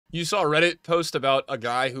You saw a Reddit post about a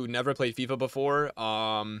guy who never played FIFA before.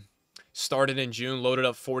 Started in June, loaded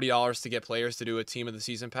up $40 to get players to do a team of the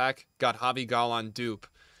season pack. Got Javi Galán dupe.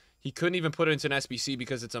 He couldn't even put it into an SBC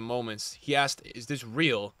because it's a moments. He asked, "Is this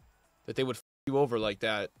real? That they would f you over like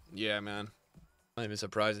that?" Yeah, man. Not even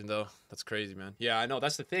surprising though. That's crazy, man. Yeah, I know.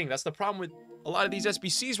 That's the thing. That's the problem with a lot of these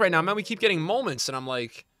SBCs right now, man. We keep getting moments, and I'm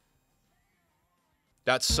like,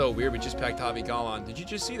 that's so weird. We just packed Javi Galán. Did you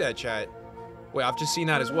just see that, chat? Wait, I've just seen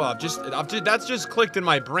that as well. That's just clicked in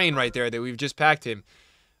my brain right there that we've just packed him.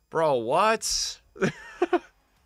 Bro, what?